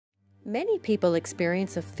Many people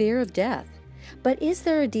experience a fear of death, but is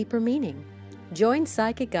there a deeper meaning? Join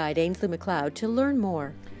Psychic Guide Ainslie MacLeod to learn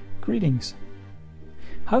more. Greetings.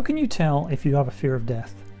 How can you tell if you have a fear of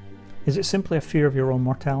death? Is it simply a fear of your own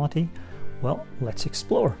mortality? Well, let's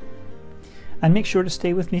explore. And make sure to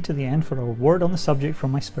stay with me to the end for a word on the subject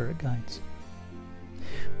from my spirit guides.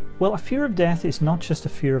 Well, a fear of death is not just a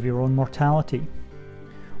fear of your own mortality.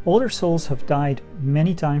 Older souls have died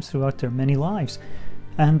many times throughout their many lives,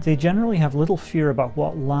 and they generally have little fear about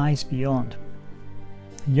what lies beyond.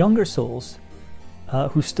 Younger souls,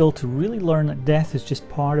 who still to really learn that death is just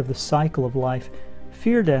part of the cycle of life,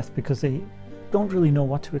 fear death because they don't really know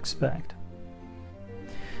what to expect.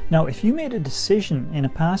 Now, if you made a decision in a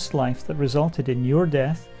past life that resulted in your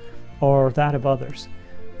death or that of others,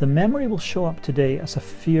 the memory will show up today as a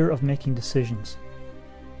fear of making decisions.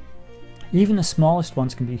 Even the smallest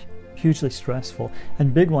ones can be hugely stressful,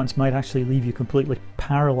 and big ones might actually leave you completely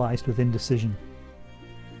paralyzed with indecision.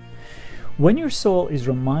 When your soul is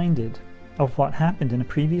reminded of what happened in a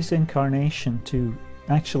previous incarnation to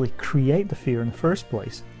actually create the fear in the first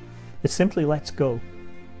place, it simply lets go.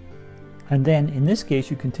 And then, in this case,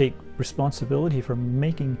 you can take responsibility for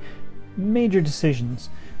making major decisions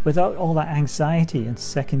without all that anxiety and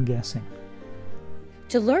second guessing.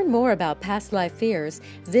 To learn more about past life fears,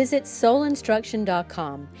 visit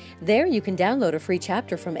soulinstruction.com. There you can download a free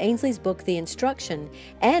chapter from Ainslie's book, The Instruction,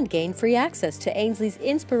 and gain free access to Ainslie's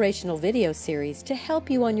inspirational video series to help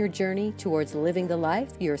you on your journey towards living the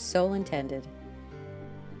life your soul intended.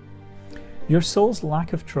 Your soul's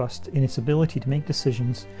lack of trust in its ability to make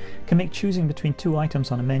decisions can make choosing between two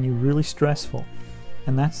items on a menu really stressful.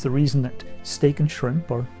 And that's the reason that steak and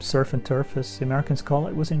shrimp, or surf and turf as the Americans call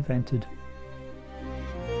it, was invented.